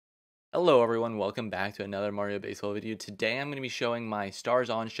Hello everyone, welcome back to another Mario Baseball video. Today I'm going to be showing my Stars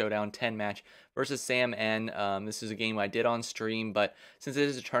On Showdown 10 match versus SamN. This is a game I did on stream, but since it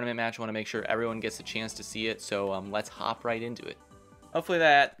is a tournament match, I want to make sure everyone gets a chance to see it, so let's hop right into it. Hopefully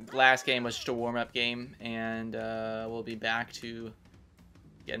that last game was just a warm-up game, and we'll be back to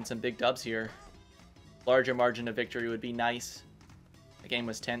getting some big dubs here. Larger margin of victory would be nice. The game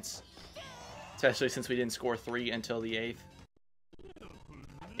was tense, especially since we didn't score 3 until the 8th.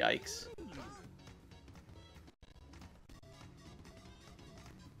 Yikes.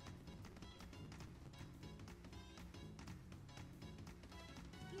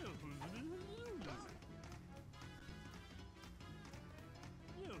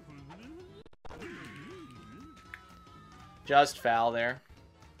 Just foul there.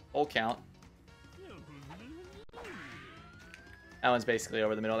 Full count. That one's basically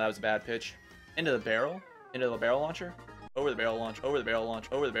over the middle. That was a bad pitch. Into the barrel. Into the barrel launcher. Over the barrel launch, over the barrel launch,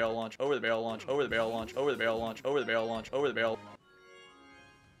 over the barrel launch, over the barrel launch, over the barrel launch, over the barrel launch, over the barrel launch, over the barrel.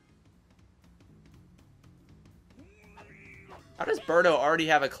 How does Birdo already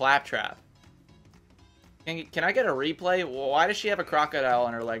have a claptrap? Can I get a replay? Why does she have a crocodile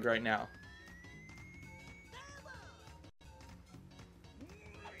on her leg right now?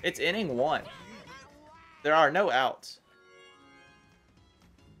 It's inning 1. There are no outs.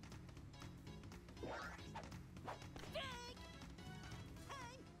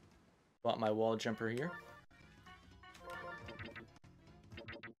 Want my wall jumper here.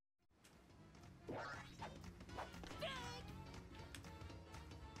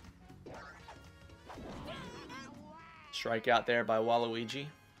 Strikeout there by Waluigi.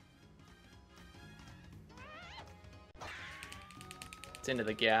 It's into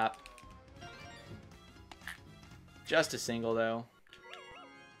the gap. Just a single though.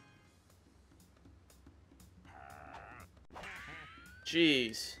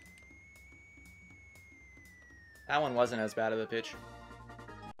 Jeez. That one wasn't as bad of a pitch.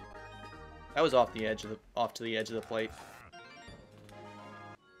 That was off the edge of to the edge of the plate.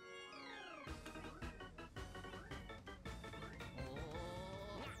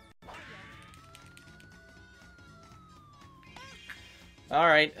 All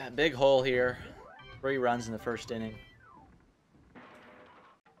right, a big hole here. 3 runs in the first inning.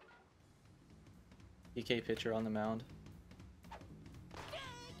 PK pitcher on the mound.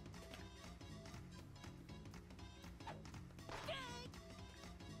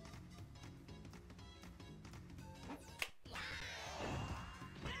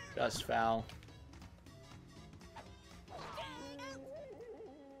 Just foul.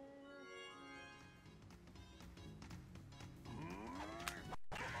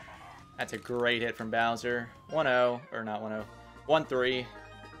 That's a great hit from Bowser. 1-0, or not 1-0. 1-3.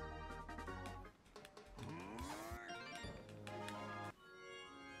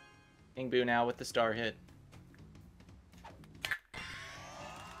 King Boo now with the star hit.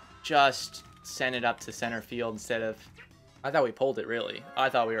 Just send it up to center field instead of... I thought we pulled it, really. I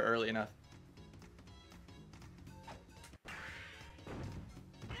thought we were early enough.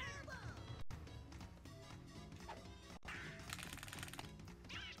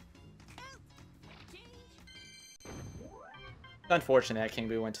 It's unfortunate that King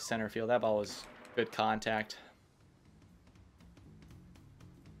Boo went to center field. That ball was good contact.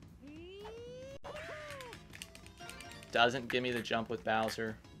 Doesn't give me the jump with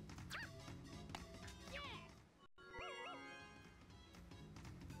Bowser.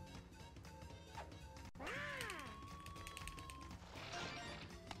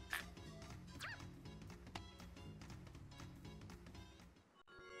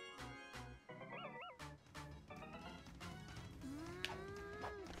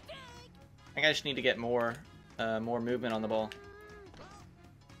 I think I just need to get more movement on the ball.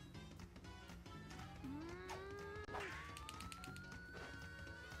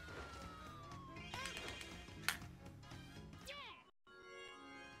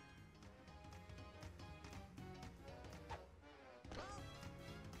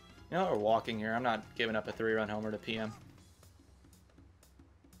 You know, we're walking here. I'm not giving up a 3-run homer to PM.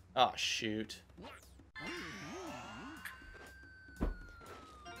 Oh, shoot.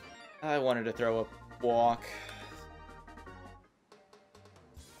 I wanted to throw a walk.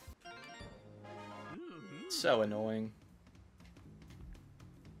 So annoying.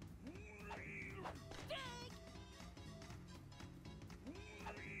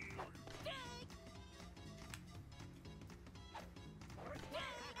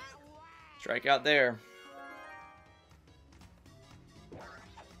 Strikeout there.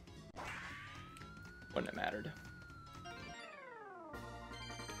 Wouldn't have mattered.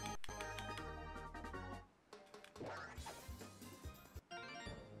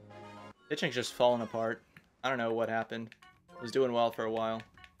 Pitching's just falling apart. I don't know what happened. It was doing well for a while.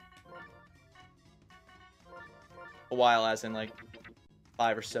 A while as in like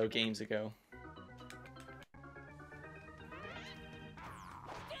 5 or so games ago.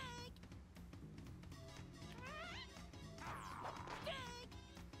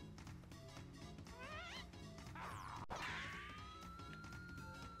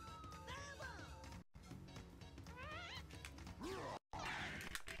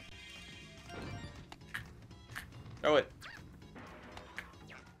 Throw it.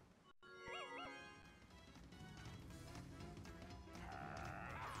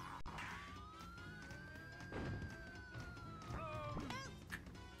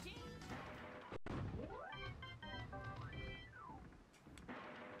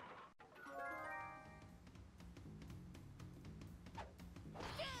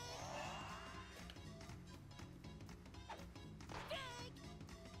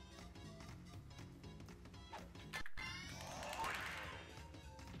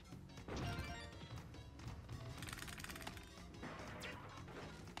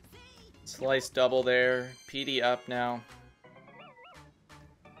 Slice double there. PD up now.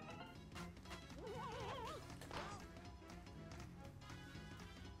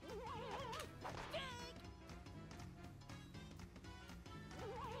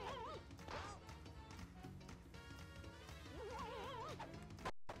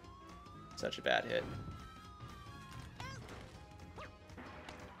 Such a bad hit.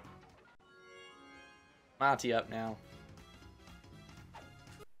 Monty up now.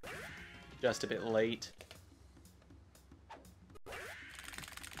 Just a bit late.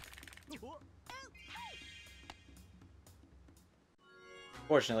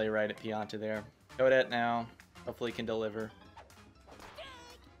 Fortunately, right at Pianta there. Toadette now. Hopefully can deliver.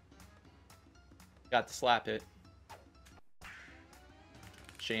 Got the slap hit.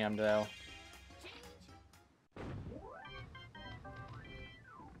 Jammed though.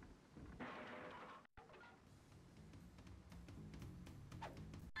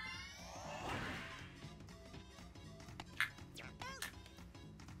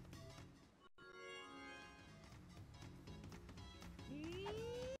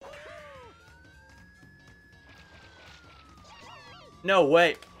 No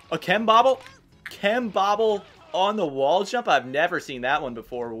way. A Chem Bobble? Chem Bobble on the wall jump? I've never seen that one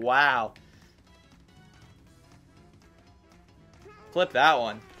before. Wow. Flip that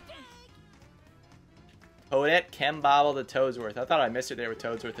one. Toadette, Chem Bobble to Toadsworth. I thought I missed it there with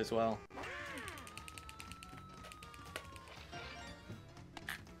Toadsworth as well.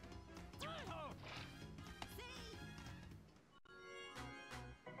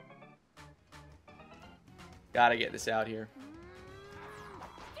 Gotta get this out here.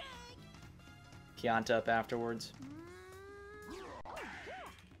 Pianta up afterwards.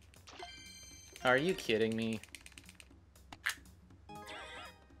 Are you kidding me?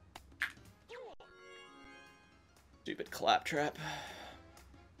 Stupid claptrap.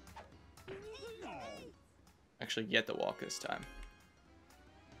 Actually get the walk this time.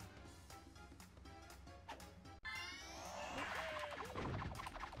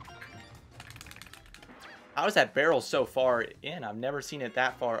 How is that barrel so far in? I've never seen it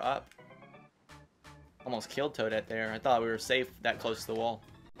that far up. Almost killed Toadette there. I thought we were safe that close to the wall.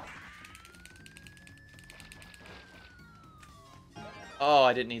 Oh,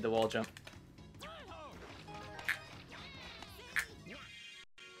 I didn't need the wall jump.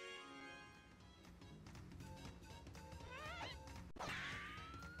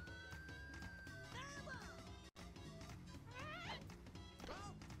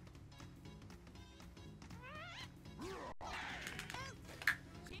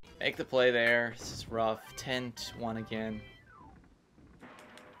 Make the play there. This is rough. 10-1 again.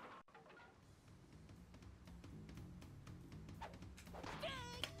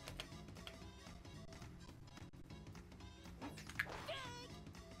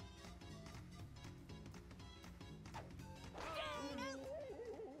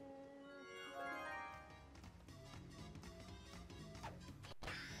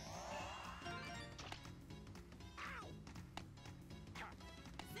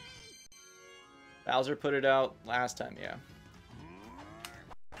 Bowser put it out last time, yeah.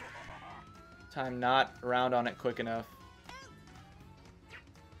 Time not around on it quick enough.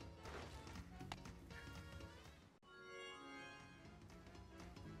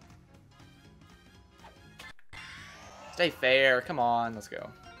 Stay fair, come on, let's go.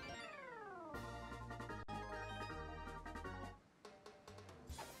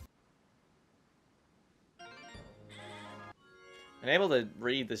 I'm able to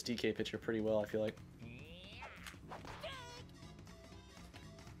read this DK pitcher pretty well, I feel like.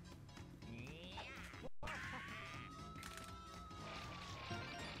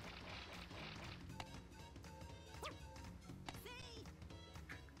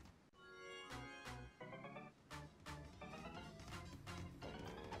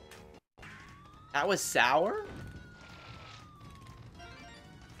 That was sour?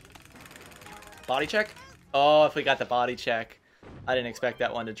 Body check? Oh, if we got the body check. I didn't expect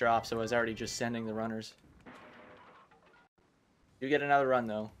that one to drop, so I was already just sending the runners. You get another run,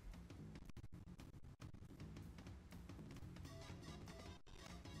 though.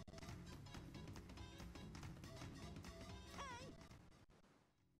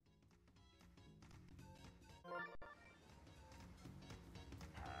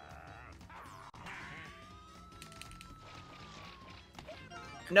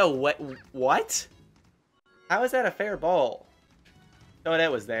 No, what? How is that a fair ball? Oh,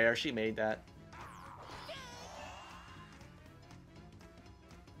 that was there. She made that.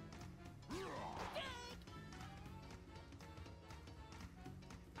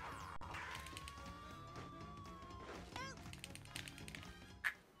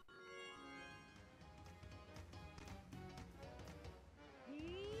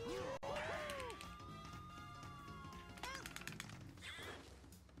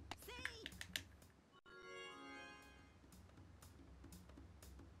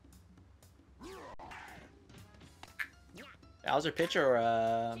 Bowser pitcher,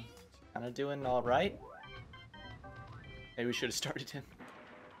 kind of doing all right. Maybe we should have started him.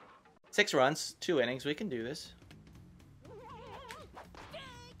 6 runs, 2 innings. We can do this.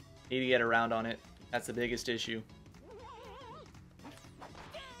 Need to get around on it. That's the biggest issue. I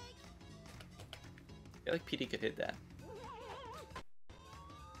feel like PD could hit that.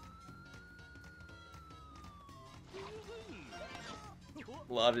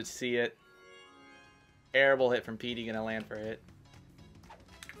 Love to see it. Terrible hit from PD, gonna land for a hit.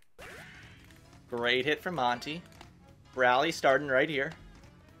 Great hit from Monty. Rally starting right here.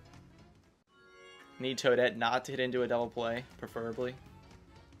 Need Toadette not to hit into a double play, preferably.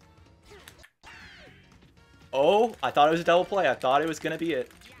 Oh, I thought it was a double play. I thought it was gonna be it.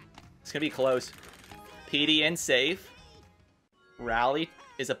 It's gonna be close. PD in safe. Rally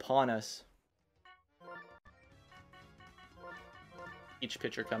is upon us. Each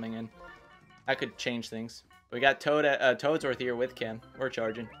pitcher coming in. That could change things. We got Toadsworth here with Kim. We're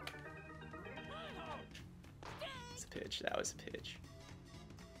charging. It's a pitch. That was a pitch.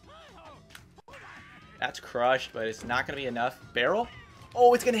 That's crushed, but it's not going to be enough. Barrel?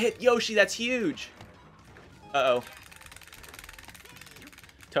 Oh, it's going to hit Yoshi. That's huge. Uh-oh.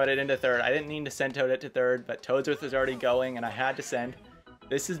 Toadette into third. I didn't mean to send Toadette to third, but Toadsworth was already going, and I had to send.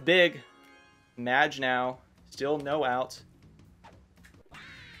 This is big. Madge now. Still no outs.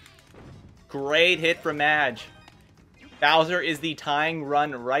 Great hit from Madge. Bowser is the tying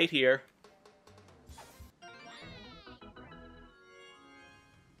run right here.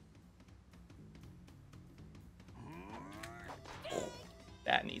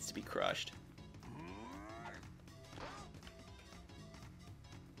 That needs to be crushed.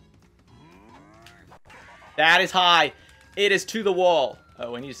 That is high. It is to the wall.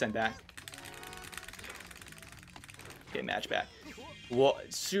 Oh, we need to send back. Okay, Madge back. Well,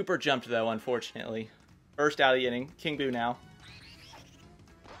 super jumped though, unfortunately. First out of the inning. King Boo now.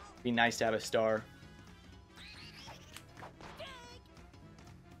 Be nice to have a star.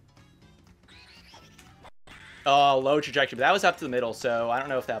 Oh, low trajectory. But that was up to the middle, so I don't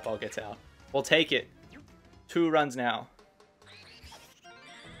know if that ball gets out. We'll take it. 2 runs now.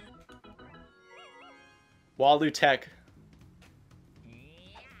 Walu Tech.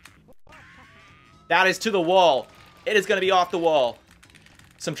 That is to the wall. It is going to be off the wall.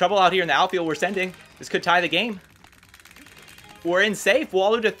 Some trouble out here in the outfield. We're sending. This could tie the game. We're in safe.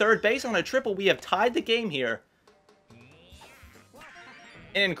 Walu to third base on a triple. We have tied the game here.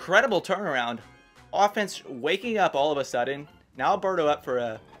 An incredible turnaround. Offense waking up all of a sudden. Now Alberto up for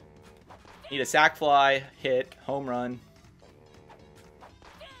a... Need a sac fly, hit, home run.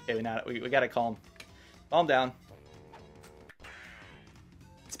 Okay, we got to calm. Calm down.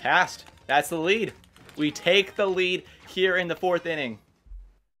 It's passed. That's the lead. We take the lead here in the 4th inning.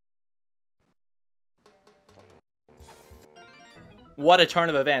 What a turn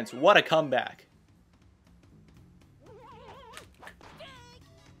of events. What a comeback.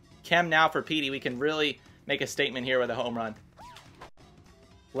 Chem now for PD. We can really make a statement here with a home run.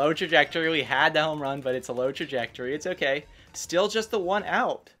 Low trajectory. We had the home run, but it's a low trajectory. It's okay. Still just the 1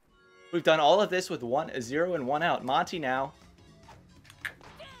 out. We've done all of this with 0 and 1 out. Monty now.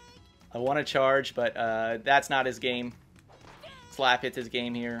 I want to charge, but that's not his game. Slap hits his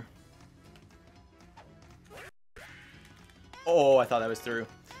game here. Oh, I thought that was through.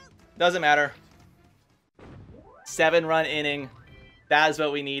 Doesn't matter. 7-run inning. That is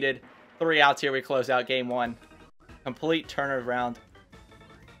what we needed. 3 outs here. We close out game 1. Complete turnaround.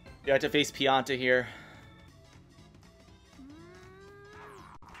 You have to face Pianta here.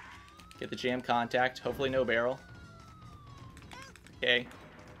 Get the jam contact. Hopefully no barrel. Okay.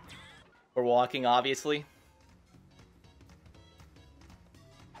 We're walking, obviously.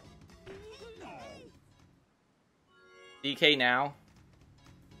 DK now.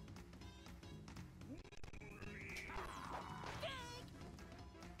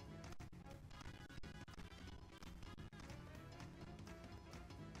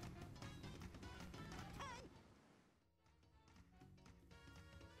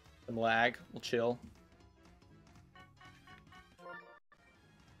 Some lag. We'll chill.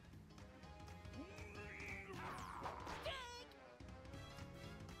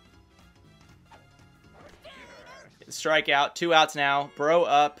 Strikeout. 2 outs now. Bro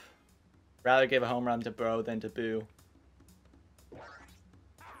up. Rather give a home run to Bro than to Boo.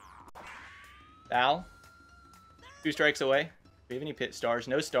 Foul. 2 strikes away. Do we have any pit stars?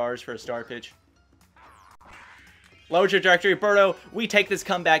 No stars for a star pitch. Low trajectory. Berto, we take this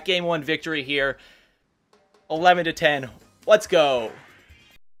comeback. Game 1 victory here. 11-10. Let's go.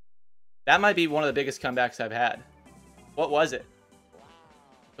 That might be one of the biggest comebacks I've had. What was it?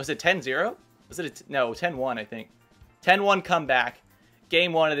 Was it 10-0? Was it no, 10-1, I think. 10-1 comeback.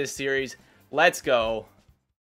 Game 1 of this series. Let's go.